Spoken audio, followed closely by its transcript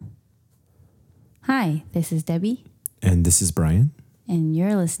Hi, this is Debbie. And this is Brian. And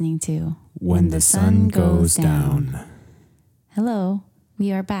you're listening to When the Sun Goes Down. Hello,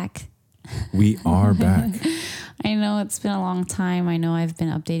 we are back. We are back. I know it's been a long time. I know I've been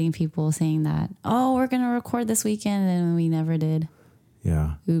updating people saying that, oh, we're going to record this weekend, and we never did.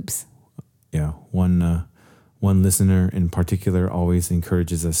 Yeah. Oops. Yeah. One listener in particular always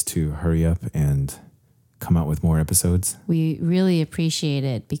encourages us to hurry up and come out with more episodes. We really appreciate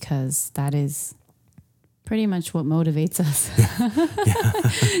it because that is pretty much what motivates us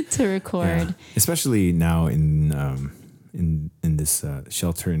to record. Yeah. Especially now in this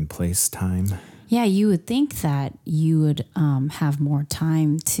shelter in place time. Yeah, you would think that you would have more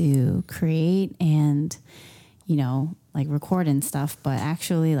time to create and, like record and stuff. But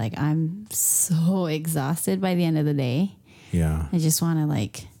actually, like, I'm so exhausted by the end of the day. Yeah. I just want to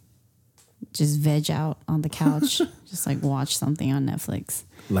just veg out on the couch, just watch something on Netflix.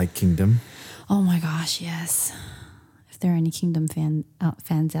 Like Kingdom. Oh my gosh, yes. If there are any Kingdom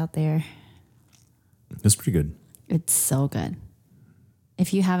fans out there. It's pretty good. It's so good.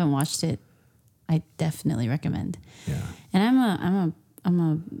 If you haven't watched it, I definitely recommend. Yeah. And I'm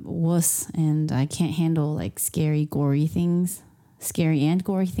a wuss, and I can't handle scary and gory things.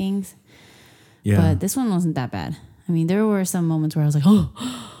 Yeah. But this one wasn't that bad. I mean, there were some moments where I was like, oh,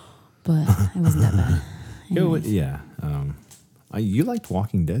 but it wasn't that bad. Yeah. You liked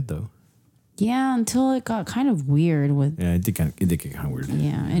Walking Dead though. Yeah, until it got kind of weird with. Yeah, it did get kind of weird.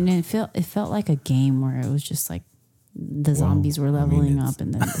 Yeah, and it felt like a game where it was just the zombies were leveling up,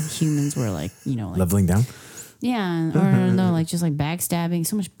 and then the humans were leveling down. Yeah, or no, just backstabbing.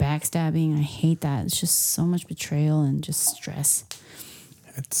 So much backstabbing. I hate that. It's just so much betrayal and just stress.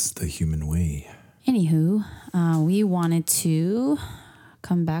 It's the human way. Anywho, we wanted to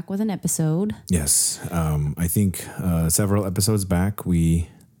come back with an episode. Yes. I think several episodes back,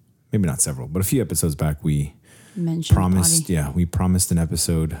 maybe not several, but a few episodes back, we mentioned promised, potty. we promised an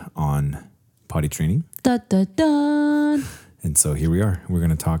episode on potty training. Dun, dun, dun. And so here we are. We're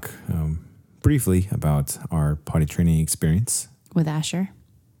going to talk briefly about our potty training experience. With Asher.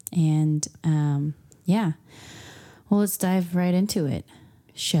 And yeah. Well, let's dive right into it.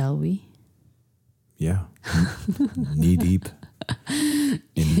 Shall we? Yeah. Knee deep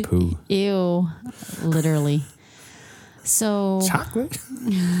in poo. Ew. Literally. So Chocolate?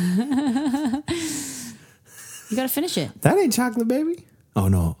 you got to finish it. That ain't chocolate, baby. Oh,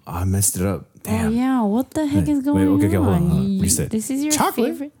 no. I messed it up. Damn. Oh, yeah. What the heck is going okay, hold on? on. Reset. This is your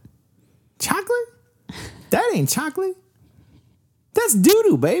Chocolate? favorite. Chocolate? That ain't chocolate. That's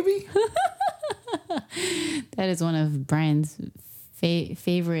doo-doo, baby. That is one of Brian's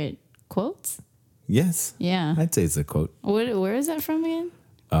favorite quotes. Yes. Yeah. I'd say it's a quote. Where is that from again?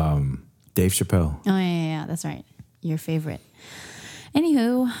 Dave Chappelle. Oh, yeah. That's right. Your favorite.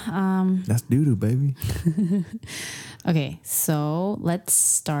 Anywho. That's doo-doo, baby. Okay, so let's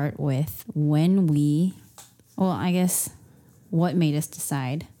start with I guess what made us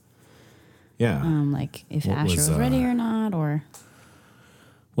decide. Yeah. If What Asher was ready or not, or.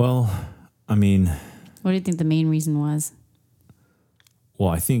 Well, I mean. What do you think the main reason was? Well,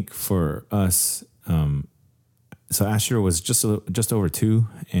 I think for us, so Asher was just over 2,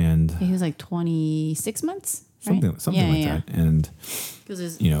 and He was 26 months, right? something like that, and because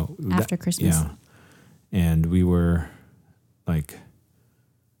it was after Christmas. Yeah, and we were I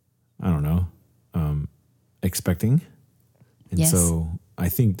don't know, expecting, and Yes. so I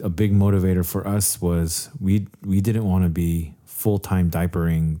think a big motivator for us was we didn't want to be full-time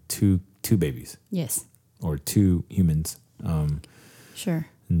diapering two babies. Yes. Or 2 humans. Sure.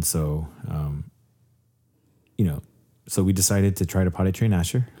 And so, so we decided to try to potty train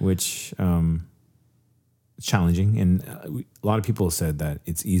Asher, which is challenging. And a lot of people said that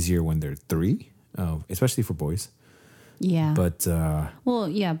it's easier when they're 3, especially for boys. Yeah. But well,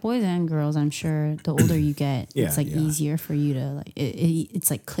 yeah, boys and girls, I'm sure the older you get, it's easier for you to it's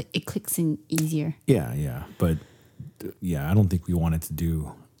it clicks in easier. Yeah. But I don't think we wanted to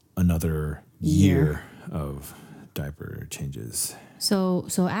do another year of diaper changes. So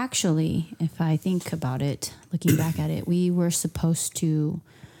actually, if I think about it, looking back at it, we were supposed to.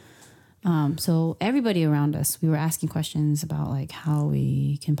 So everybody around us, we were asking questions about how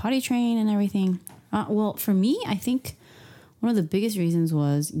we can potty train and everything. Well, for me, I think one of the biggest reasons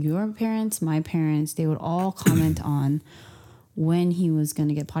was your parents, my parents, they would all comment on when he was going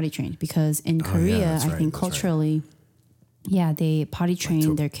to get potty trained, because in Korea, I think culturally, they potty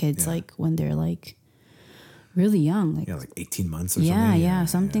train their kids when they're really young, 18 months or something.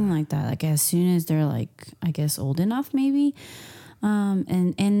 Something like that. As soon as they're I guess old enough, maybe.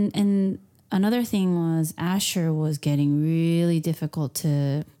 And another thing was Asher was getting really difficult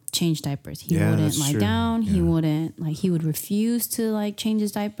to change diapers. He Yeah, wouldn't that's lie true. down. He Yeah. wouldn't he would refuse to like change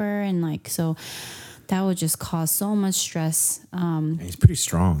his diaper, and like so that would just cause so much stress. And he's pretty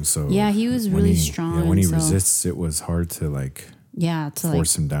strong, so Yeah, he was when really he- strong, Yeah, when he and so- resists, it was hard to like To like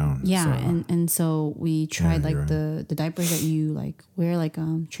force him down. yeah, so. and so we tried like you're the diapers that you like wear like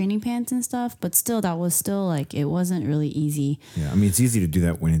training pants and stuff, but still that was still like it wasn't really easy. Yeah, I mean it's easy to do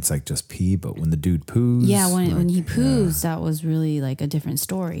that when it's like just pee, but when the dude poos, Yeah, when like, he poos, that was really like a different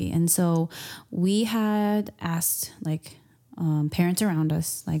story. And so we had asked like parents around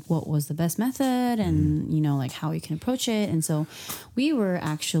us like what was the best method, and you know like how we can approach it. And so we were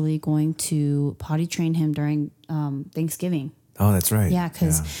actually going to potty train him during Thanksgiving. Oh, that's right. Yeah,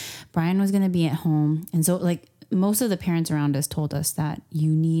 because Brian was going to be at home. And so, like, most of the parents around us told us that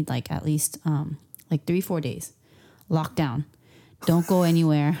you need, like, at least, like, 3-4 days lockdown. Don't go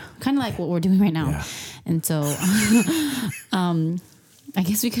anywhere. Kind of like what we're doing right now. Yeah. And so, I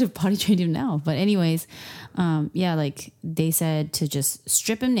guess we could have potty trained him now. But anyways, like, they said to just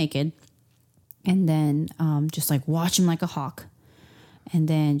strip him naked and then just, like, watch him like a hawk. And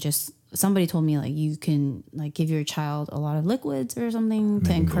then just... Somebody told me like you can like give your child a lot of liquids or something to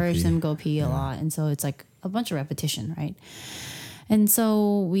him go encourage pee. them go pee a lot, and so it's like a bunch of repetition, right? And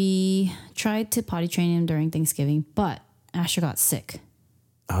so we tried to potty train him during Thanksgiving, but Asher got sick.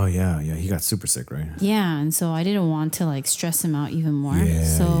 Oh yeah, he got super sick, right? Yeah, and so I didn't want to like stress him out even more. Yeah,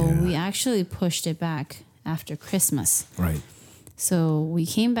 so yeah. we actually pushed it back after Christmas. Right. So we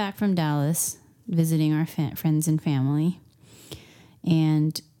came back from Dallas visiting our friends and family,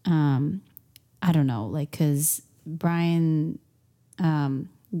 and I don't know, like, cause Brian,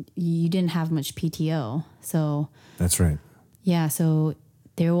 you didn't have much PTO. So That's right. yeah. So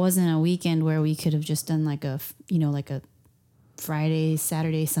there wasn't a weekend where we could have just done like like a Friday,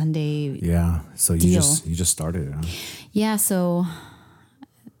 Saturday, Sunday. Yeah. So Deal. you just started it, huh? Yeah. So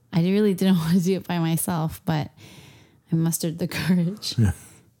I really didn't want to do it by myself, but I mustered the courage. Yeah.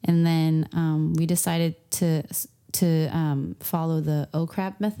 And then, we decided to follow the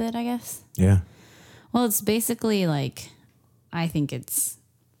OCRAP method, I guess. Yeah. Well, it's basically like, I think it's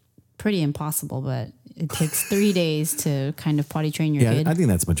pretty impossible, but it takes 3 days to kind of potty train your Yeah, kid. I think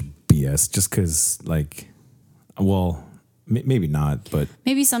that's much BS. Just because, like, well, maybe not, but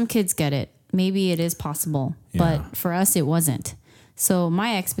Maybe some kids get it. Maybe it is possible, Yeah. but for us, it wasn't. So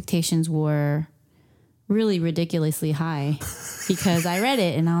my expectations were really ridiculously high because I read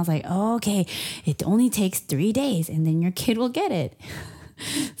it and I was like, oh, okay, it only takes 3 days and then your kid will get it.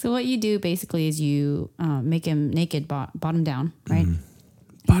 So what you do basically is you make him naked, bottom down, right?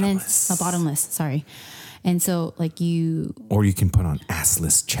 Bottomless. And then bottomless. Sorry. And so like you, or you can put on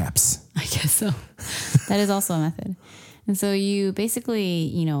assless chaps. I guess so. That is also a method. And so you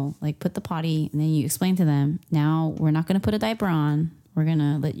basically, like put the potty and then you explain to them, now we're not going to put a diaper on. We're going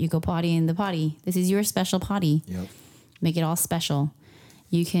to let you go potty in the potty. This is your special potty. Yep. Make it all special.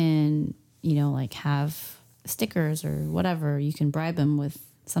 You can, like have stickers or whatever. You can bribe them with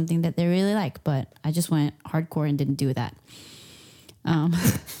something that they really like. But I just went hardcore and didn't do that.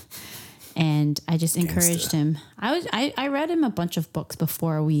 And I just encouraged him. I read him a bunch of books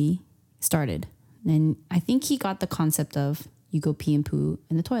before we started. And I think he got the concept of you go pee and poo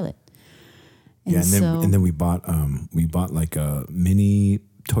in the toilet. Yeah, and then we bought like a mini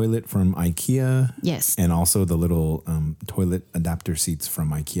toilet from IKEA. Yes. And also the little toilet adapter seats from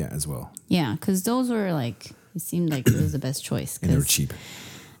IKEA as well. Yeah, because those were like, it seemed like it was the best choice. And they were 'cause cheap.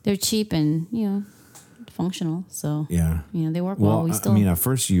 They're cheap and, functional. So, Yeah. they work well. We still, I mean, at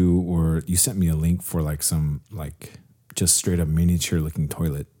first you sent me a link for like some like just straight up miniature looking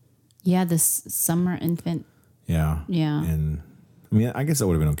toilet. yeah, this summer infant. Yeah. Yeah. And I mean, I guess that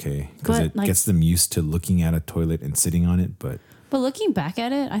would have been okay because But, it like- gets them used to looking at a toilet and sitting on it. But But looking back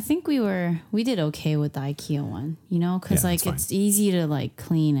at it, I think we did okay with the IKEA one, because Yeah, like it's fine. it's easy to like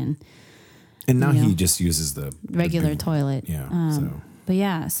clean and now You know, he just uses the regular big- toilet. Yeah. But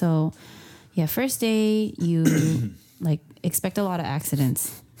yeah, so first day you like expect a lot of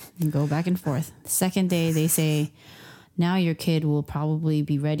accidents and go back and forth. The second day they say now your kid will probably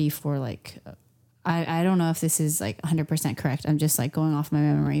be ready for like I don't know if this is like 100% correct. I'm just like going off my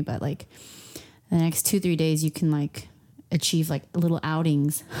memory, but like the next 2-3 days you can like achieve like little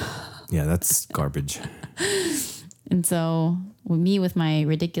outings. Yeah, that's garbage. And so with my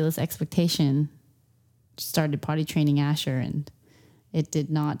ridiculous expectation, started potty training Asher, and it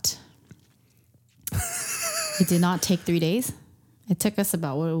did not take 3 days. It took us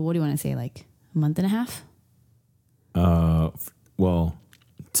about, what do you want to say? Like a month and a half? Well,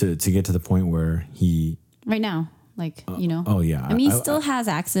 to get to the point where he. Right now. Like, Oh yeah. I mean, he still has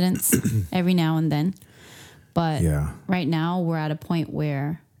accidents every now and then, but Yeah. right now we're at a point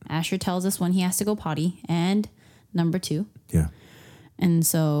where Asher tells us when he has to go potty and number 2. Yeah. And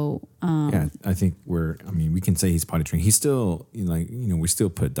so, Yeah, I think we can say he's potty trained. He's still, we still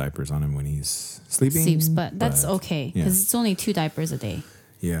put diapers on him when he's sleeping. sleeps, but that's okay because it's only 2 diapers a day.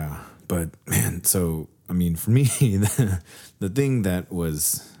 Yeah. But man, so, for me, the thing that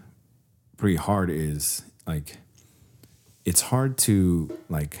was pretty hard is like, it's hard to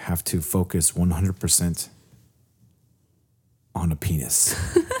like have to focus 100% on a penis.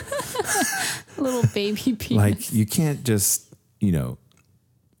 A little baby penis. Like you can't just,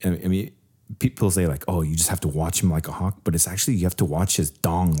 people say like, oh, you just have to watch him like a hawk, but it's actually, you have to watch his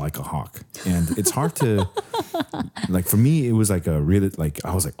dong like a hawk. And it's hard to, like, for me, it was like I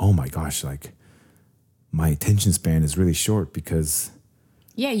was like, oh my gosh, like my attention span is really short because.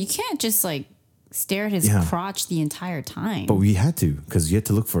 Yeah, you can't just like stare at his crotch the entire time. But we had to, because you had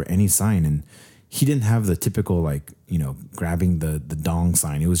to look for any sign. And he didn't have the typical, like, grabbing the dong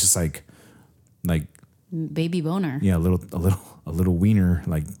sign. It was just like baby boner. Yeah, a little wiener,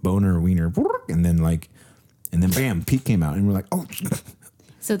 like boner wiener, and then bam, Pete came out, and we're like, oh.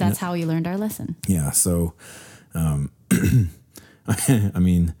 So that's how we learned our lesson. Yeah. So,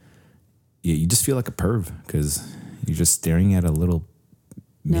 you just feel like a perv because you're just staring at a little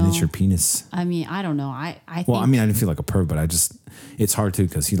miniature penis. I don't know. I think. Well, I didn't feel like a perv, but it's hard to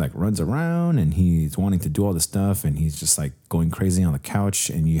because he like runs around and he's wanting to do all this stuff and he's just like going crazy on the couch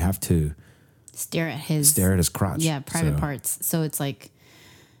and you have to stare at his crotch. Yeah, private parts. So it's like,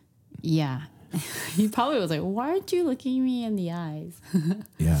 yeah. He probably was like, why aren't you looking me in the eyes?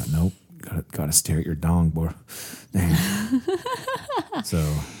 Yeah, nope. Gotta stare at your dong, boy. Dang.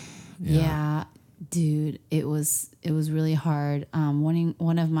 So, yeah, dude, it was really hard.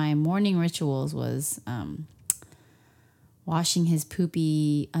 One of my morning rituals was washing his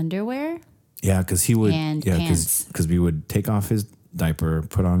poopy underwear. Yeah, because he would. And pants. Because we would take off his diaper,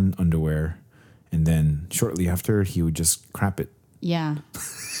 put on underwear, and then shortly after he would just crap it. Yeah.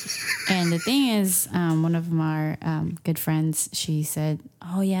 And the thing is, one of our good friends, she said,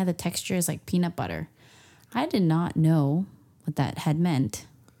 oh yeah, the texture is like peanut butter. I did not know what that had meant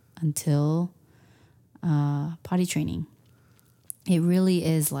until potty training. It really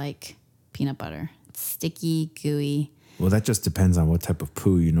is like peanut butter. It's sticky, gooey. Well, that just depends on what type of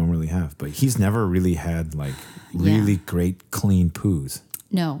poo you normally have. But he's never really had like really great clean poos.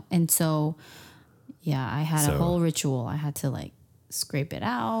 No. And so, yeah, I had a whole ritual. I had to like scrape it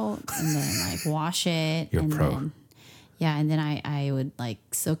out and then like wash it. You're and pro. Then, yeah. And then I would like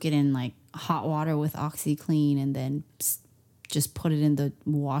soak it in like hot water with OxyClean and then just put it in the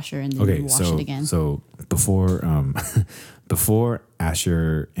washer and then wash it again. So before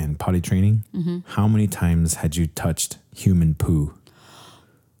Asher and potty training, how many times had you touched human poo?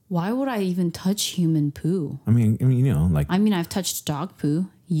 Why would I even touch human poo? I've touched dog poo.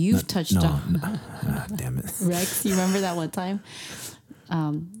 You've touched dog. Damn it. Rex, you remember that one time?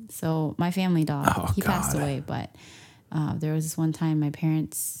 So my family dog, he passed away, but there was this one time my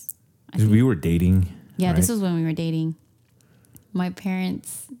parents... we were dating. Yeah, right? This was when we were dating. My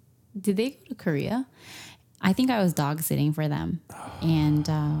parents, did they go to Korea? I think I was dog sitting for them. And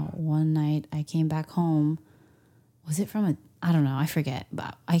one night I came back home. Was it from I don't know, I forget.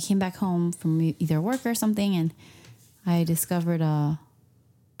 But I came back home from either work or something and I discovered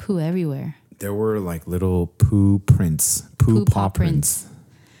poo everywhere. There were like little poo prints, poo paw prints.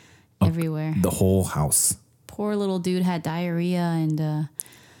 Everywhere. The whole house. Poor little dude had diarrhea and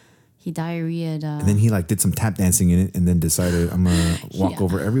he diarrheaed. And then he like did some tap dancing in it and then decided I'm going to walk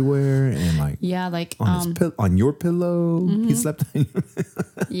over everywhere and like. Yeah, like. On your pillow. Mm-hmm. He slept on your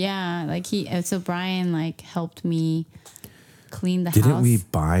Yeah, like so Brian like helped me clean the house. Didn't we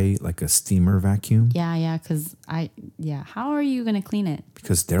buy like a steamer vacuum? Yeah, because how are you going to clean it?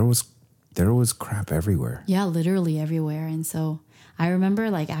 Because there was crap everywhere. Yeah, literally everywhere. And so I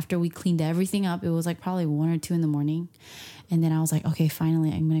remember like after we cleaned everything up, it was like probably 1 or 2 in the morning. And then I was like, okay,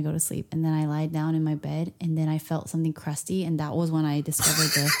 finally I'm going to go to sleep. And then I lied down in my bed and then I felt something crusty. And that was when I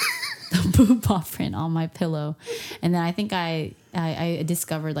discovered the poo paw print on my pillow. And then I think I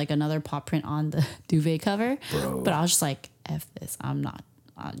discovered like another paw print on the duvet cover. Bro. But I was just like, F this. I'm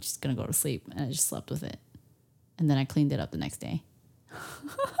just going to go to sleep. And I just slept with it. And then I cleaned it up the next day.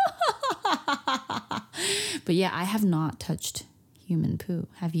 But yeah, I have not touched human poo.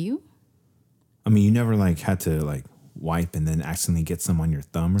 Have you? You never like had to like wipe and then accidentally get some on your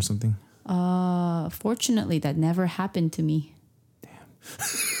thumb or something? Fortunately, that never happened to me.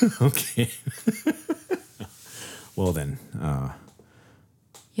 Damn. Okay. Well then.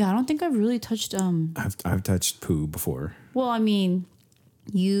 Yeah, I don't think I've really touched. I've touched poo before. Well,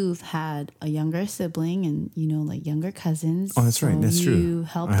 you've had a younger sibling and, you know, like younger cousins. Oh, that's right. So That's you true.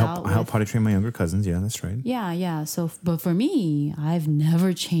 helped I out help with, potty train my younger cousins. Yeah, that's right. yeah, yeah. So, but for me, I've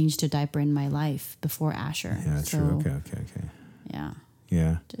never changed a diaper in my life before Asher. Yeah, so, true. Okay. Yeah.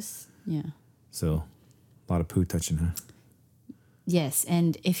 Yeah. Just, yeah. So, a lot of poo touching, huh? Yes.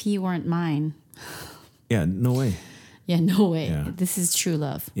 And if he weren't mine, Yeah, no way. yeah, no way. Yeah. This is true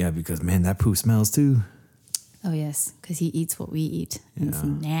love. Yeah, because man, that poo smells too. Oh, yes. Because he eats what we eat. And it's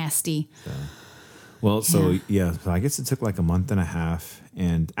nasty. Well, so I guess it took like a month and a half.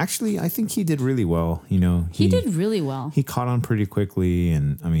 And actually, I think he did really well. You know, He did really well. He caught on pretty quickly.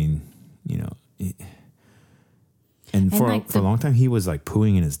 And I mean, you know, and for like a long time, he was like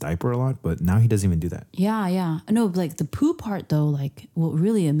pooing in his diaper a lot. But now he doesn't even do that. Yeah, yeah. No, like the poo part though, like what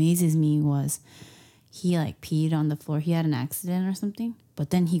really amazes me was he like peed on the floor. He had an accident or something. But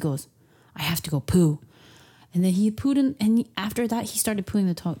then he goes, I have to go poo. And then he pooed in, and after that, he started pooing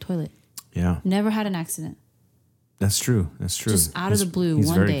the toilet. Yeah. Never had an accident. That's true. Just out of the blue, he's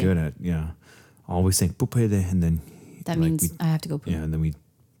one very day. good at, always saying, "Poop," and then That like, means I have to go poo. yeah, and then we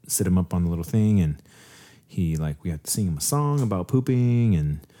sit him up on the little thing, and we have to sing him a song about pooping,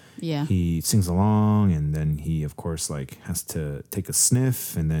 and Yeah. he sings along, and then he, of course, like has to take a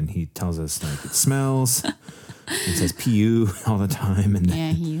sniff, and then he tells us like it smells. He says "pu" all the time, and then,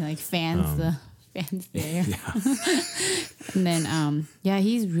 Yeah, he like fans the air. And then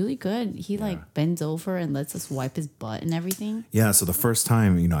he's really good. He like bends over and lets us wipe his butt and everything. Yeah, so the first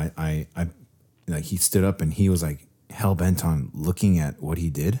time, I like he stood up and he was like hell bent on looking at what he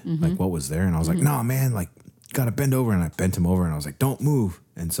did, like what was there, and I was like, "No, man, like you gotta bend over," and I bent him over, and I was like, "Don't move."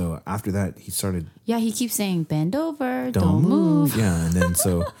 And so after that, he started. Yeah, he keeps saying, "Bend over, don't move." Yeah, and then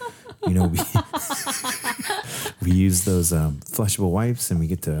so, we use those flushable wipes, and we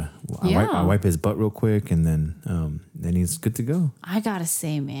get to. I wipe his butt real quick, and then he's good to go. I gotta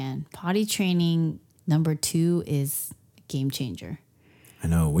say, man, potty training number 2 is a game changer. I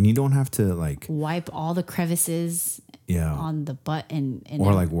know, when you don't have to like Wipe all the crevices on the butt and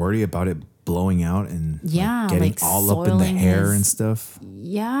or like worry about it blowing out and yeah, getting like all up in the soiling hair and stuff.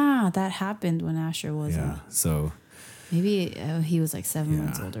 Yeah, that happened when Asher was So maybe he was like 7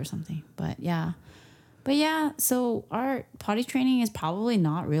 months old or something. But yeah, so our potty training is probably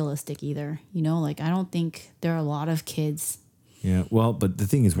not realistic either. You know, like I don't think there are a lot of kids. Yeah, well, but the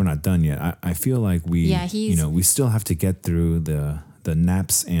thing is, we're not done yet. I feel like we still have to get through the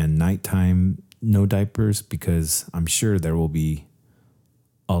naps and nighttime no diapers, because I'm sure there will be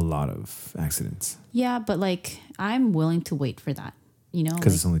a lot of accidents. Yeah, but like I'm willing to wait for that. You know,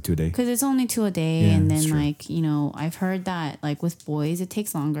 because it's only 2 days. Because it's only 2 a day, Yeah, and that's then true. like I've heard that like with boys it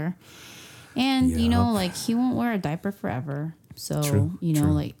takes longer, and like he won't wear a diaper forever. So True,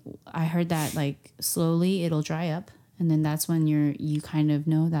 true. like I heard that like slowly it'll dry up, and then that's when you kind of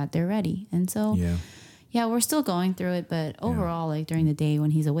know that they're ready. And so yeah, we're still going through it, but overall like during the day when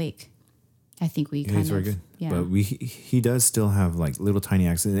he's awake, I think we kind He's of very good. yeah. But he does still have like little tiny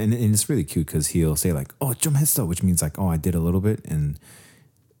accidents, and it's really cute because he'll say like, "Oh, jump headstone," which means like, "Oh, I did a little bit," and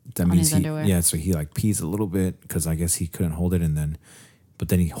that means his underwear. Yeah, so he like pees a little bit because I guess he couldn't hold it, but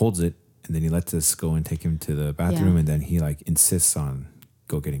then he holds it, and then he lets us go and take him to the bathroom, and then he like insists on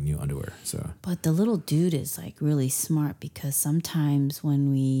go getting new underwear. So, But the little dude is like really smart, because sometimes when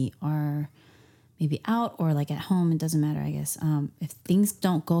we are maybe out or like at home, it doesn't matter, I guess. If things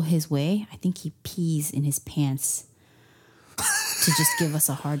don't go his way, I think he pees in his pants to just give us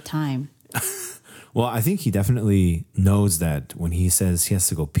a hard time. well, I think he definitely knows that when he says he has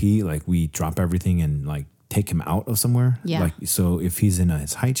to go pee, like we drop everything and like take him out of somewhere. Yeah. Like, so if he's in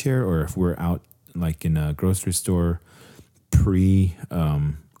his high chair, or if we're out like in a grocery store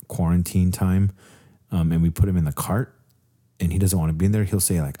quarantine time, and we put him in the cart and he doesn't want to be in there, he'll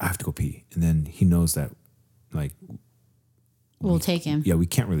say like, "I have to go pee." And then he knows that like We'll take him. we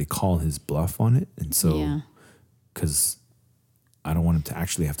can't really call his bluff on it. And so, Yeah. because I don't want him to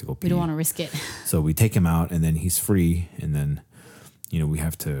actually have to go pee. We don't want to risk it. So we take him out, and then he's free, and then, we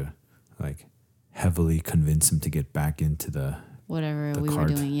have to like heavily convince him to get back into the Whatever we cart.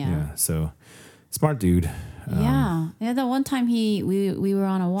 were doing, yeah. So smart dude. Yeah. The one time we were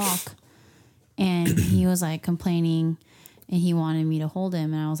on a walk, and he was like complaining, and he wanted me to hold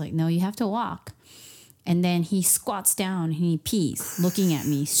him, and I was like, "No, you have to walk." And then he squats down and he pees, looking at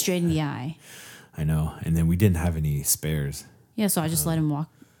me straight in the eye. I know. And then we didn't have any spares. Yeah, so I just let him walk.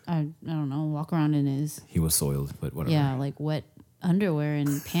 I don't know, walk around in his He was soiled, but whatever. yeah, like wet underwear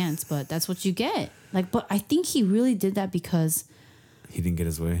and pants. But that's what you get. Like, but I think he really did that because He didn't get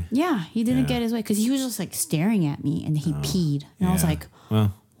his way. yeah, he didn't Yeah. get his way, because he was just like staring at me, and he peed, and I was Yeah. like,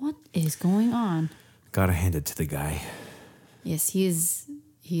 Well, "What is going on?" gotta hand it to the guy. Yes, he is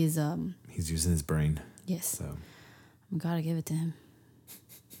He's using his brain. yes. So I gotta give it to him.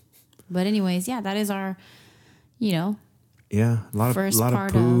 But anyways, yeah, that is our, yeah, a lot First of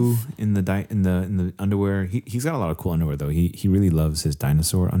part poo of- in the underwear. He's got a lot of cool underwear though. He really loves his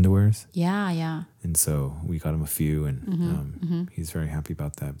dinosaur underwears, yeah. and so we got him a few, and he's very happy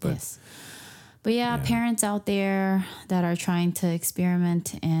about that. But Yes. But yeah, Yeah. parents out there that are trying to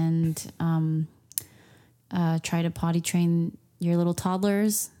experiment and try to potty train your little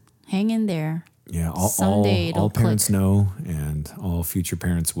toddlers, hang in there. yeah, Someday it'll all parents click. know, and all future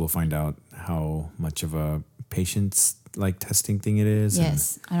parents will find out how much of a patience like testing thing it is.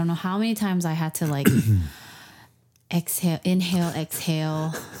 Yes. I don't know how many times I had to like inhale,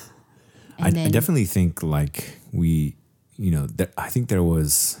 exhale. And I definitely think like I think there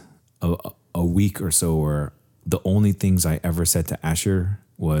was a week or so where the only things I ever said to Asher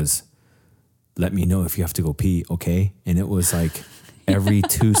was, "Let me know if you have to go pee, okay?" And it was like every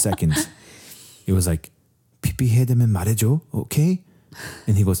 2 seconds, it was like, "Pipi he 되면 말해줘, okay?"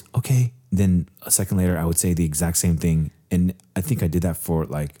 And he goes, "Okay." Then a second later, I would say the exact same thing, and I think I did that for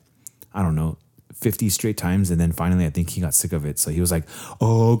like, I don't know, 50 straight times, and then finally, I think he got sick of it. So he was like,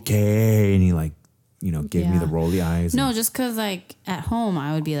 "Okay," and he like, gave me Yeah. the rolly eyes. No, just because like at home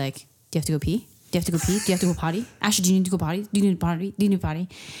I would be like, "Do you have to go pee? Do you have to go pee? Do you have to go potty? Ashley, do you need to go potty? Do you need to potty? Do you need to potty?"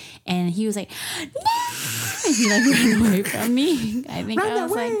 And he was like, "No!" And he like ran away from me. I think I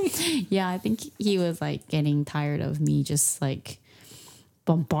was like, yeah, I think he was like getting tired of me just like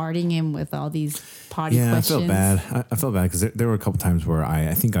bombarding him with all these potty Yeah, questions. I felt bad. I felt bad because there were a couple times where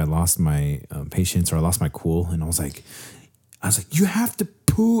I think I lost my patience or I lost my cool, and I was like, "You have to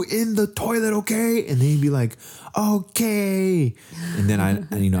poo in the toilet, okay?" And then he'd be like, "Okay," and then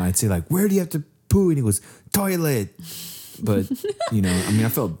I'd say like, "Where do you have to poo?" And he goes, "Toilet." But I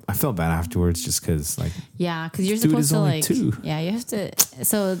felt bad afterwards just because like, Yeah, because you're Dude, supposed it's to only like, two. yeah, you have to.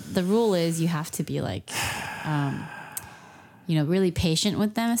 So the rule is you have to be like, really patient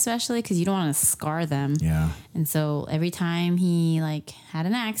with them, especially because you don't want to scar them. yeah, And so every time he like had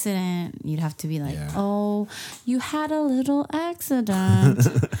an accident, you'd have to be like, Yeah. "Oh, you had a little accident.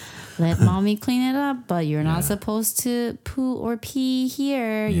 Let mommy clean it up, but you're not Yeah. supposed to poo or pee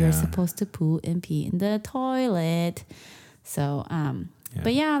here. You're Yeah. supposed to poo and pee in the toilet." So,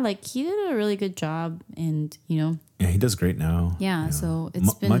 but yeah, like he did a really good job, and yeah, he does great now. Yeah, so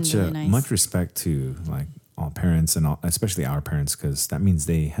it's been much really nice. much respect to like all parents and especially our parents, because that means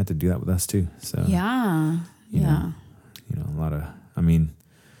they had to do that with us too. So yeah, you know, a lot of, I mean,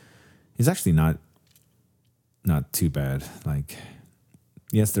 it's actually not too bad. Like,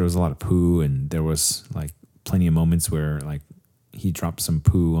 yes, there was a lot of poo, and there was like plenty of moments where like he dropped some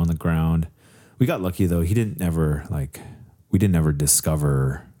poo on the ground. We got lucky though. We didn't ever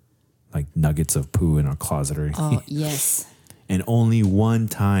discover like nuggets of poo in our closet or anything. Oh yes. And only one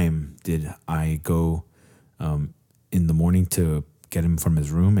time did I go in the morning to get him from his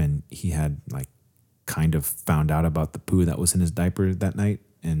room, and he had like kind of found out about the poo that was in his diaper that night.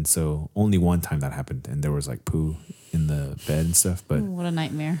 And so only one time that happened, and there was like poo in the bed and stuff. But What a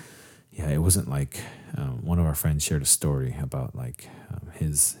nightmare. yeah, it wasn't like one of our friends shared a story about like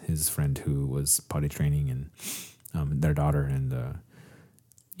his friend who was potty training and their daughter, and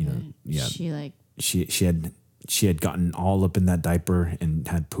yeah, She like she had gotten all up in that diaper and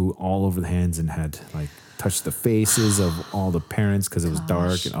had poo all over the hands and had like touched the faces of all the parents because it was dark.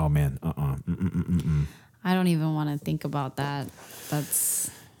 Gosh. And oh man, I don't even want to think about that. That's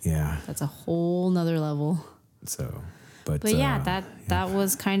yeah. a whole nother level. So, but Yeah, that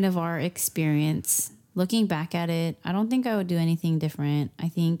was kind of our experience. Looking back at it, I don't think I would do anything different. I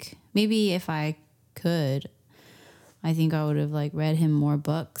think maybe if I could, I think I would have like read him more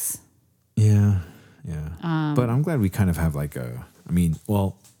books. yeah. But I'm glad we kind of have like a. I mean,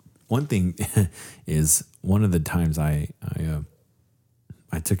 well, one thing is one of the times I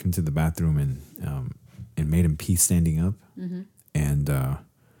took him to the bathroom and made him pee standing up, and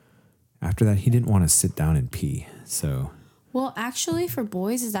after that he didn't want to sit down and pee. So Well, actually, for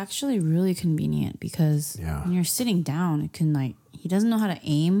boys, it's actually really convenient because Yeah. when you're sitting down, it can like he doesn't know how to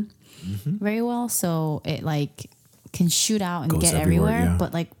aim very well, so it like can shoot out and Goes get everywhere, everywhere. yeah.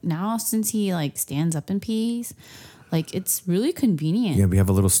 But like now, since he like stands up and pees, like it's really convenient. yeah, we have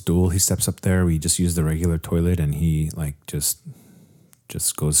a little stool. He steps up there. We just use the regular toilet, and he like just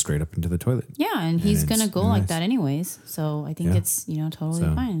goes straight up into the toilet. Yeah, and he's it's gonna go nice. like that anyways. So I think Yeah. it's totally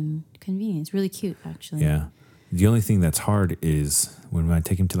So- fine, convenient. It's really cute, actually. Yeah. The only thing that's hard is when I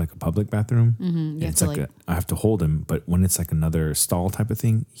take him to like a public bathroom. You have It's to, like I have to hold him, but when it's like another stall type of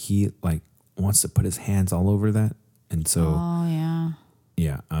thing, he like wants to put his hands all over that, and so Oh yeah.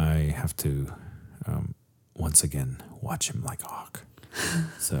 yeah, I have to once again watch him like a hawk.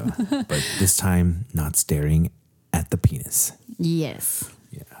 So, but this time, not staring at the penis. Yes.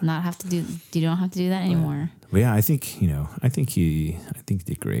 Yeah. Not have to do. You don't have to do that anymore. But yeah, I think he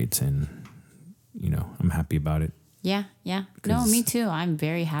did great, and I'm happy about it. Yeah. Yeah. No, me too. I'm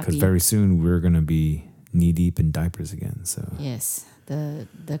very happy. Because very soon we're gonna be knee deep in diapers again. So yes, the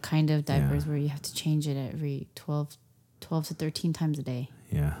kind of diapers where you have to change it every 12 to 13 times a day.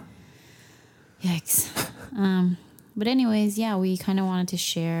 Yeah. Yikes. But anyways, yeah, we kind of wanted to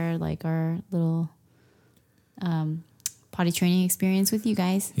share like our little potty training experience with you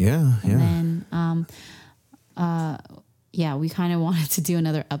guys. Yeah. And then we kind of wanted to do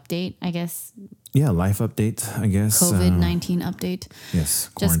another update, I guess. Yeah, life update, I guess. COVID-19 update. Yes,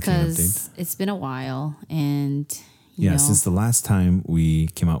 Just quarantine because update. it's been a while, and you know, since the last time we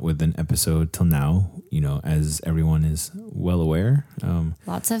came out with an episode till now, as everyone is well aware,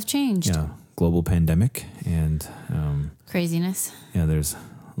 lots have changed. yeah, global pandemic, and Craziness. yeah, there's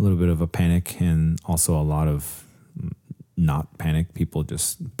a little bit of a panic, and also a lot of not panic, people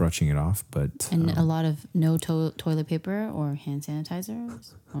just brushing it off, but And a lot of no toilet paper or hand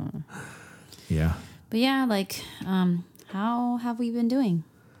sanitizers. yeah. But yeah, like, how have we been doing?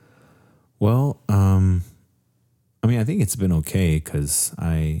 Well, I mean, I think it's been okay because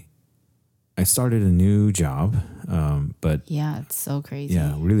I started a new job, but Yeah, it's so crazy.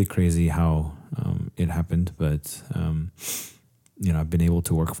 yeah, really crazy how it happened. But I've been able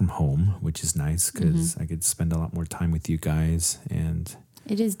to work from home, which is nice because I could spend a lot more time with you guys. And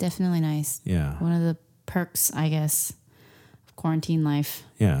It is definitely nice. yeah, One of the perks, I guess, of quarantine life.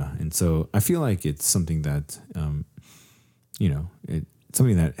 yeah, and so I feel like it's something that it's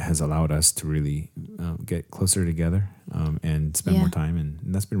something that has allowed us to really get closer together and spend more time, and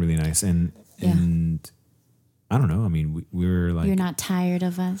that's been really nice. And I don't know. I mean, we're like, You're not tired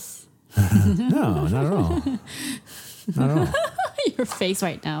of us? no, not at all. Not at all. Your face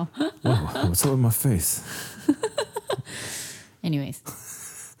right now. Whoa, what's up with my face? Anyways.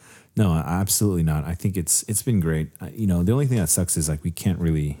 No, absolutely not. I think it's been great. The only thing that sucks is like we can't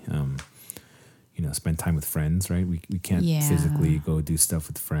really, spend time with friends, right? We can't physically go do stuff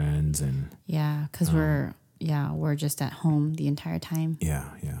with friends, and Yeah, because we're just at home the entire time. yeah,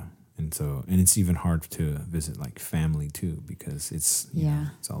 and so it's even hard to visit like family too because it's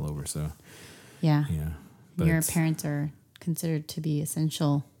it's all over. So Yeah. but Your parents are considered to be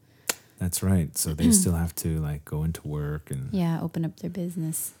essential. that's right. So they still have to like go into work and Open up their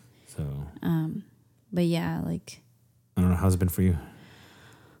business. so But yeah, like, I don't know, how's it been for you?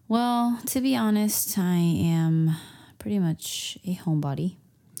 well, to be honest, I am pretty much a homebody.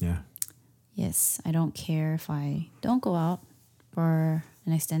 Yeah. Yes, I don't care if I don't go out for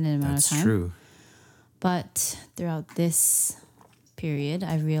an extended amount of time. That's true. But throughout this period,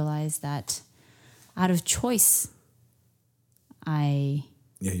 I realized that out of choice,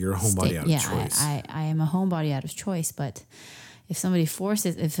 You're a homebody out of choice. I am a homebody out of choice. But if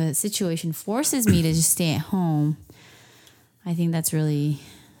a situation forces me to just stay at home, I think that's really,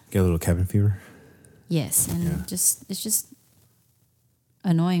 Get a little cabin fever? yes. And it's just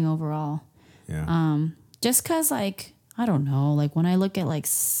annoying overall. Yeah. Just cause like, I don't know, like when I look at like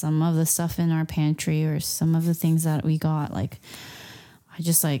some of the stuff in our pantry or some of the things that we got, like I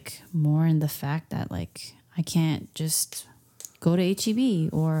just like more in the fact that like I can't just go to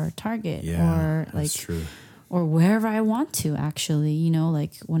HEB or Target or like that's true. or wherever I want to actually,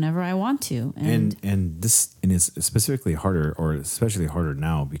 like whenever I want to. And it's specifically harder, or especially harder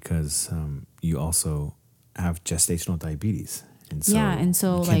now because you also have gestational diabetes. And so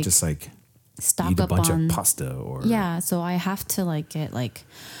you can't like just like stock eat a up bunch on of pasta or so I have to like get like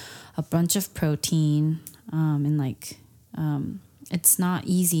a bunch of protein and like it's not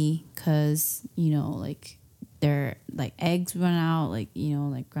easy because like they're like eggs run out, like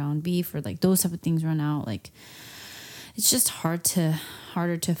like ground beef or like those type of things run out. Like it's just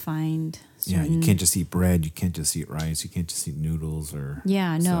harder to find you can't just eat bread, you can't just eat rice, you can't just eat noodles or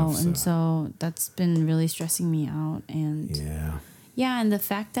and so that's been really stressing me out. And and the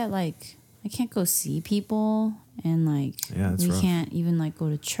fact that like I can't go see people, and like we rough. can't even like go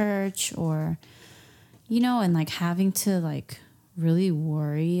to church or and like having to like really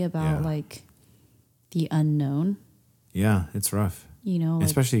worry about like the unknown. Yeah, it's rough. Like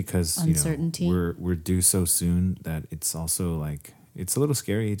especially because uncertainty. We're due so soon that it's also like it's a little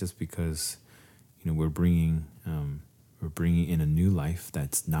scary just because we're bringing in a new life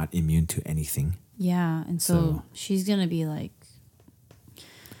that's not immune to anything. Yeah, and so she's gonna be like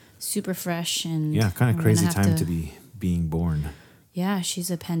super fresh and kind of crazy time to be being born. Yeah, she's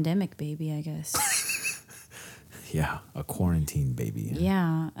a pandemic baby, I guess. Yeah, a quarantine baby.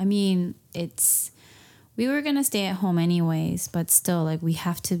 Yeah, I mean we were gonna stay at home anyways, but still, like, we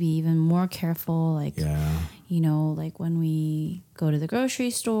have to be even more careful. Like, you know, like when we go to the grocery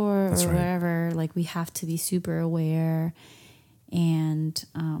store or wherever, like we have to be super aware. And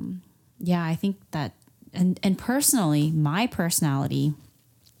yeah, I think that, and personally, my personality,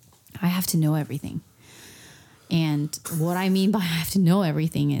 I have to know everything. And what I mean by I have to know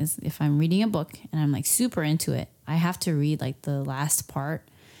everything is if I'm reading a book and I'm like super into it, I have to read like the last part.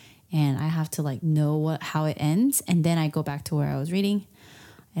 And I have to like know how it ends. And then I go back to where I was reading.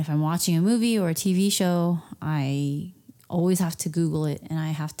 If I'm watching a movie or a TV show, I always have to Google it. And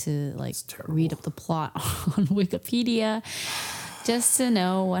I have to like read up the plot on Wikipedia just to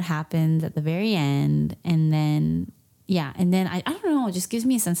know what happens at the very end. And then, yeah. And then I don't know, it just gives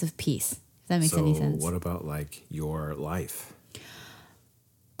me a sense of peace. If that makes any sense. What about like your life?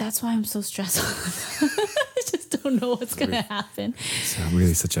 That's why I'm so stressed. I just don't know what's going to happen. It's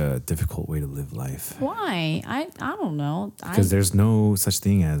really such a difficult way to live life. Why? I don't know. Because there's no such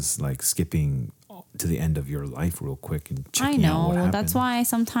thing as like skipping to the end of your life real quick and checking out what happened. That's why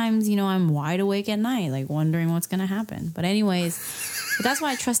sometimes, you know, I'm wide awake at night, like wondering what's going to happen. But anyways, but that's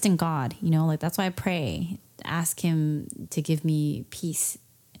why I trust in God, you know, like that's why I pray, ask him to give me peace,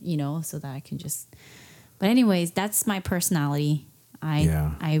 you know, so that I can just, but anyways, that's my personality.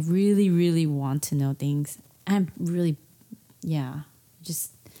 I really, really want to know things. I'm really,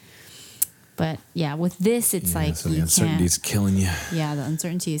 but yeah, with this, it's like, so the uncertainty is killing you. Yeah, the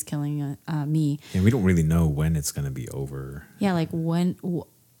uncertainty is killing me. And we don't really know when it's going to be over. Yeah, like when,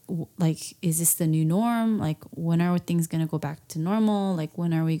 like, is this the new norm? Like, when are things going to go back to normal? Like,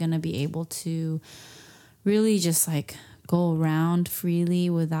 when are we going to be able to really just like go around freely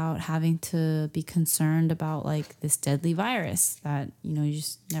without having to be concerned about like this deadly virus that, you know, you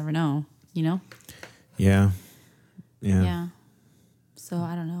just never know, you know? Yeah. So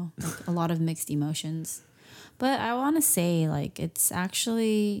I don't know, like a lot of mixed emotions, but I want to say like it's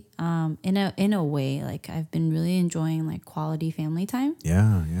actually in a way like I've been really enjoying like quality family time.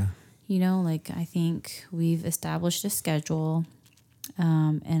 Yeah. You know, like I think we've established a schedule,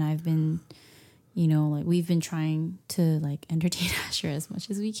 and I've been, you know, like we've been trying to like entertain Asher as much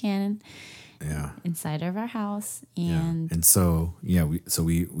as we can. Inside of our house, and so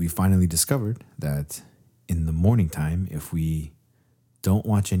we finally discovered that in the morning time, if we don't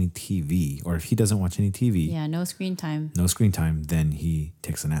watch any TV, or if he doesn't watch any TV, no screen time, then he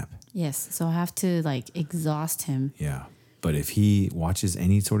takes a nap. Yes, so I have to like exhaust him. Yeah, but if he watches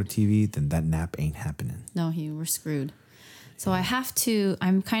any sort of TV, then that nap ain't happening. No, we're screwed. So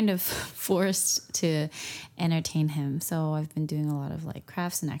I'm kind of forced to entertain him. So I've been doing a lot of like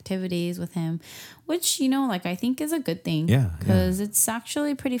crafts and activities with him, which, you know, like I think is a good thing. Yeah. Because it's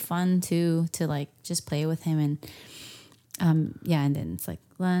actually pretty fun too, to like just play with him. And and then it's like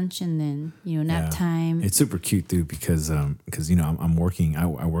lunch and then, you know, nap time. It's super cute too because you know, I'm working, I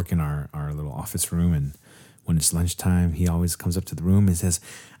work in our little office room, and when it's lunchtime, he always comes up to the room and says,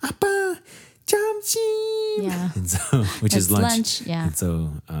 "Appa, 점심." Yeah. And so, which is lunch. Yeah. And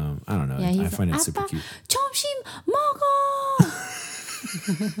so, I don't know. I find it super cute. 점심 먹어.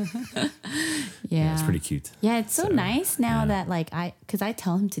 Yeah, it's pretty cute. Yeah, it's so nice now that like because I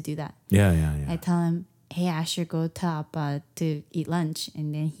tell him to do that. Yeah. I tell him, "Hey, Asher, go to Appa to eat lunch,"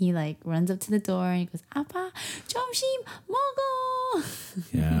 and then he like runs up to the door and he goes, "Appa, 점심 먹어."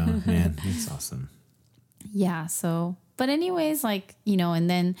 Yeah, man, it's awesome. Yeah. So, but anyways, like, you know, and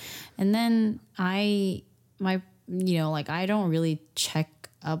then you know, like I don't really check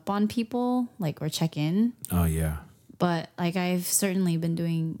up on people, like, or check in. Oh yeah. But like I've certainly been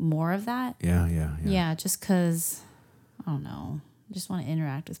doing more of that. Yeah. Yeah, just because I don't know, I just want to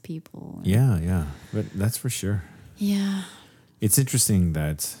interact with people. Yeah. But that's for sure. Yeah. It's interesting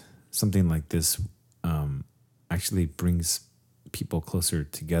that something like this actually brings people closer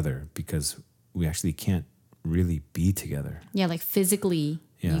together, because we actually can't really be together. Yeah, like physically,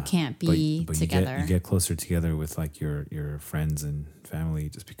 you can't be but together. You get closer together with like your friends and family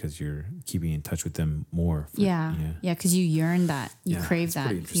just because you're keeping in touch with them more. Because you yearn that, you crave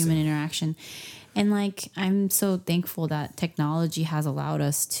that human interaction. And like, I'm so thankful that technology has allowed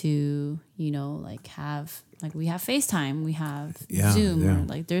us to, you know, like we have FaceTime, we have Zoom, or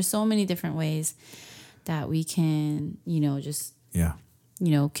like there's so many different ways that we can, you know, just you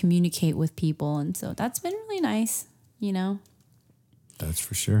know, communicate with people. And so that's been really nice, you know. That's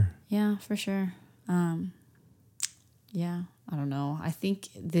for sure. Yeah, for sure. I don't know. I think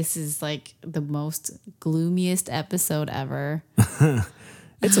this is like the most gloomiest episode ever.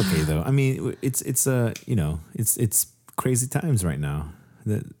 It's okay though. I mean, it's you know, it's crazy times right now.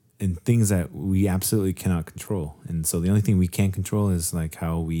 and things that we absolutely cannot control. And so the only thing we can control is like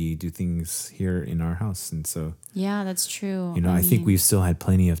how we do things here in our house. And so, Yeah, that's true. you know, I think we've still had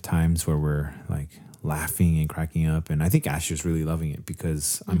plenty of times where we're like laughing and cracking up. And I think Asher's really loving it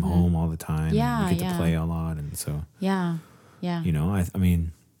because I'm home all the time. Yeah, and we get yeah. to play a lot. And so, Yeah. Yeah. you know, I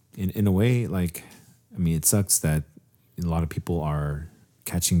mean, in a way, like, I mean, it sucks that a lot of people are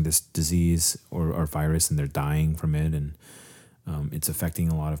catching this disease or virus and they're dying from it. And it's affecting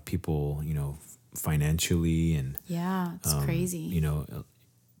a lot of people, you know, financially and, Yeah, it's crazy. you know,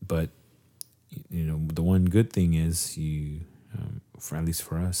 but, you know, the one good thing is for at least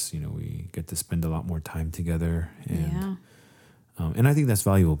for us, you know, we get to spend a lot more time together. And I think that's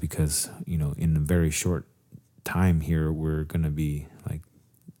valuable because, you know, in a very short time here, we're going to be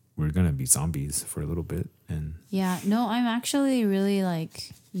zombies for a little bit. And Yeah, no, I'm actually really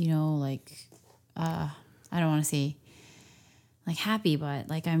like, you know, like, I don't want to say like happy, but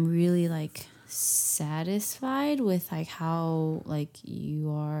like I'm really like satisfied with like how like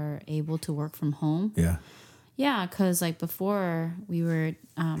you are able to work from home. yeah. Yeah, because like before we were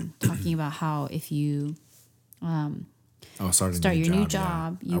talking about how if you Start your new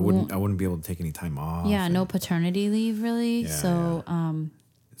job, yeah. I wouldn't be able to take any time off. no paternity leave really. Yeah, so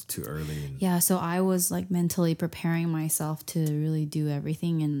it's too early. And yeah, so I was like mentally preparing myself to really do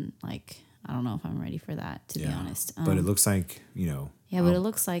everything, and like I don't know if I'm ready for that, to be honest. But it looks like, you know. Yeah, but it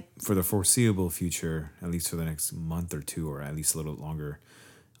looks like for the foreseeable future, at least for the next month or two, or at least a little longer,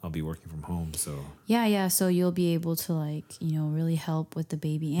 I'll be working from home. So yeah. So you'll be able to like, you know, really help with the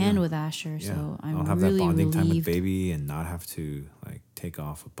baby and with Asher. yeah, So I'm I'll have really that bonding time with relieved. baby and not have to like take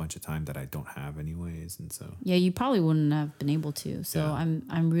off a bunch of time that I don't have anyways. And so Yeah, you probably wouldn't have been able to. So Yeah.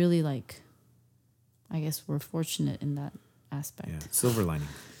 I'm really like, I guess we're fortunate in that aspect. yeah, silver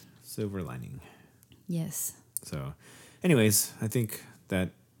lining. Yes. So, anyways, I think that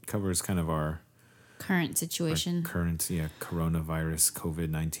covers kind of our Current situation. current coronavirus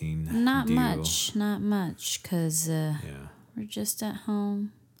COVID-19 Not deal. much, because Yeah, we're just at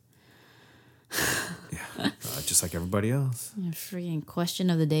home. just like everybody else. The freaking question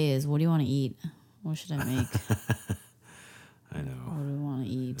of the day is, what do you want to eat? What should I make? I know. What do we want to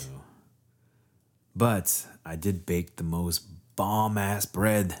eat? But I did bake the most bomb ass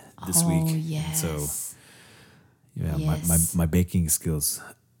bread this week. Oh, yes. And so yeah, Yes. my baking skills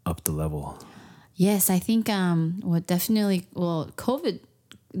up the level. Yes, I think COVID,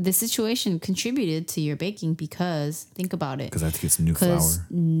 the situation contributed to your baking because think about it. Because I have to get some new flour. Because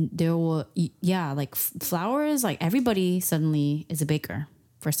there were, like flour is like everybody suddenly is a baker,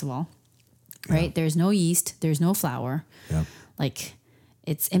 first of all, right? There's no yeast, there's no flour. Yep. Like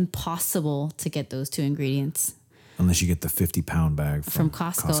it's impossible to get those two ingredients Unless you get the 50-pound bag from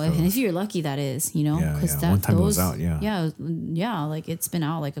Costco. And if you're lucky, that is, you know, Yeah, because yeah. One time it was out, yeah, like it's been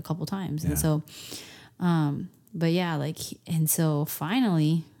out like a couple times, and so, but yeah, like, and so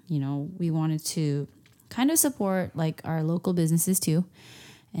finally, you know, we wanted to kind of support like our local businesses too,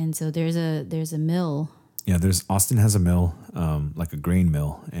 and so there's a mill. Yeah, Austin has a mill, like a grain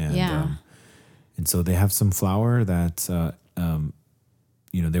mill, and and so they have some flour that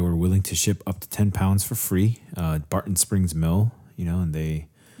you know, they were willing to ship up to 10 pounds for free. Barton Springs Mill, you know, and they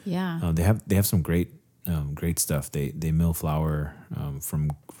have some great stuff. They mill flour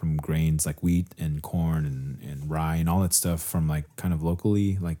from grains like wheat and corn and rye and all that stuff from like kind of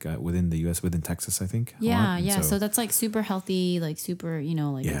locally, like within the U.S., within Texas, I think. So that's like super healthy, like super, you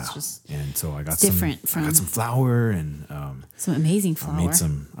know, like it's just and so I got different I got some flour and some amazing flour.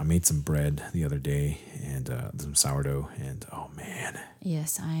 I made some bread the other day and some sourdough and oh man.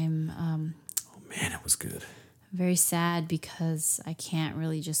 Yes, I'm Oh man, it was good. very sad because I can't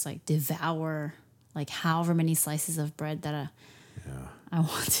really just like devour like however many slices of bread that I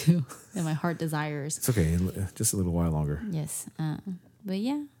want to that my heart desires. It's okay, just a little while longer. Yes, but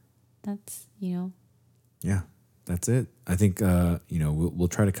yeah, that's, you know. Yeah, that's it. I think you know, we'll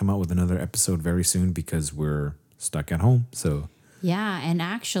try to come out with another episode very soon because we're stuck at home. So Yeah, and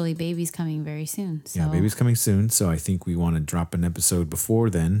actually, baby's coming very soon. So. yeah, baby's coming soon. So I think we want to drop an episode before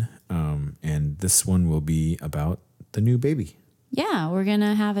then, and this one will be about the new baby. Yeah, we're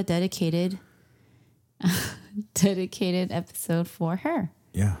gonna have a dedicated episode for her.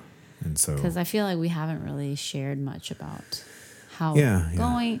 Yeah, and so Because I feel like we haven't really shared much about how Yeah, we're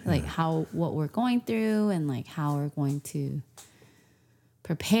going, like what we're going through, and like how we're going to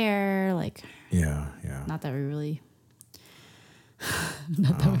prepare. Like, yeah. not that we really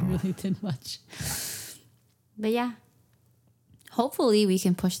did much. But yeah, hopefully we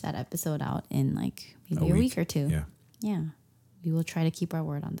can push that episode out in like maybe a week or two. Yeah, we will try to keep our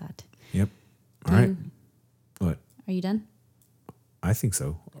word on that. Yep. All right. What? Are you done? I think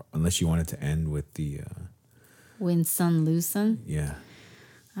so. unless you wanted to end with the Win Sun, lose Sun. yeah.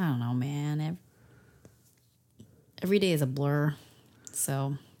 I don't know, man. Every day is a blur.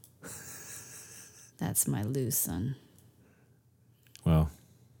 So that's my lose Sun. Well,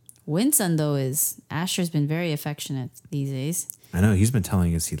 Win Sun, though, is Asher's been very affectionate these days. I know he's been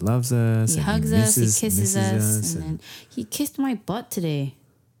telling us he loves us. He and hugs misses, us, he kisses misses us, and then he kissed my butt today.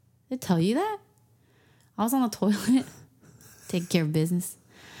 Did I tell you that? I was on the toilet, taking care of business.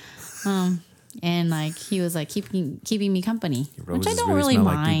 And like he was like keeping me company, which I don't really smell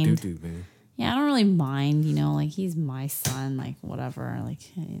mind. Like doo-doo, baby. Yeah, I don't really mind, you know, like he's my son, like whatever. Like,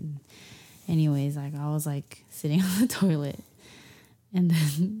 anyways, like I was like sitting on the toilet, and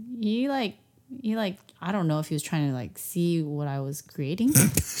then he like I don't know if he was trying to like see what I was creating,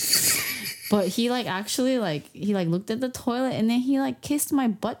 but he like actually like he like looked at the toilet and then he like kissed my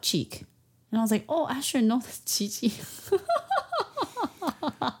butt cheek, and I was like, oh, Asher, no, that's Chi-Chi.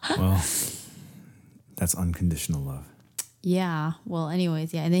 Well, that's unconditional love. Yeah. Well,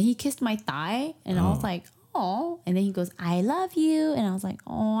 anyways, yeah. And then he kissed my thigh, and I was like, oh. And then he goes, I love you. And I was like,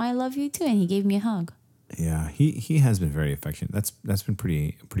 oh, I love you too. And he gave me a hug. Yeah, he has been very affectionate. That's been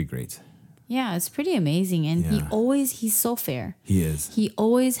pretty great. Yeah, it's pretty amazing. And he's so fair. He is. He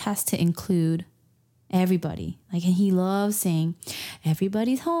always has to include everybody. Like, and he loves saying,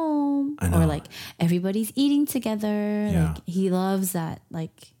 everybody's home. I know. Or like, everybody's eating together. Yeah. Like, he loves that.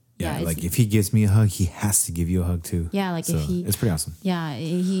 Like, Yeah, like if he gives me a hug, he has to give you a hug too. Yeah, like so if he... It's pretty awesome. Yeah,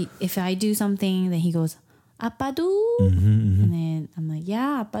 if I do something, then he goes, Appa do? And then I'm like,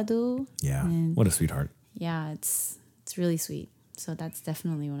 yeah, Appa do. Yeah, and what a sweetheart. Yeah, it's really sweet. So that's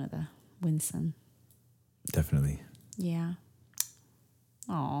definitely one of the Win Sun. Definitely. Yeah.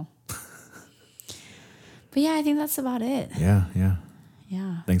 Aw. But yeah, I think that's about it. Yeah.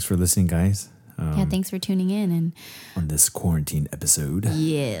 Yeah. Thanks for listening, guys. Yeah, thanks for tuning in. And on this quarantine episode.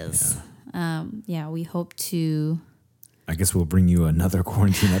 Yes. Yeah, we hope to... I guess we'll bring you another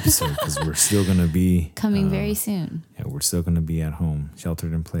quarantine episode because we're still going to be... Coming very soon. Yeah, we're still going to be at home,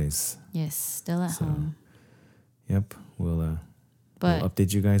 sheltered in place. Yes, still at home. Yep, we'll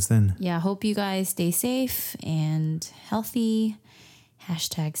update you guys then. Yeah, hope you guys stay safe and healthy.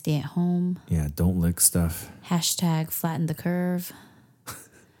 Hashtag stay at home. Yeah, don't lick stuff. Hashtag flatten the curve.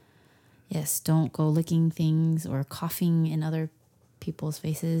 Yes, don't go licking things or coughing in other people's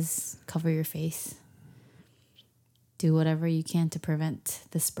faces. Cover your face. Do whatever you can to prevent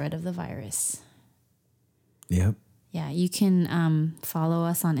the spread of the virus. Yep. Yeah, you can follow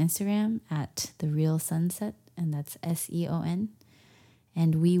us on Instagram at The Real Sunset, and that's SEON.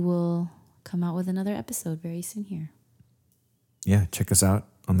 And we will come out with another episode very soon here. Yeah, check us out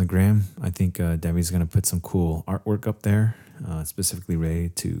on the gram. I think Debbie's going to put some cool artwork up there, specifically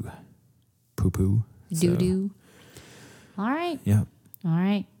related to poo-poo. Doo-doo. All right. Yeah. All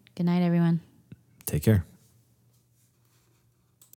right. Good night, everyone. Take care.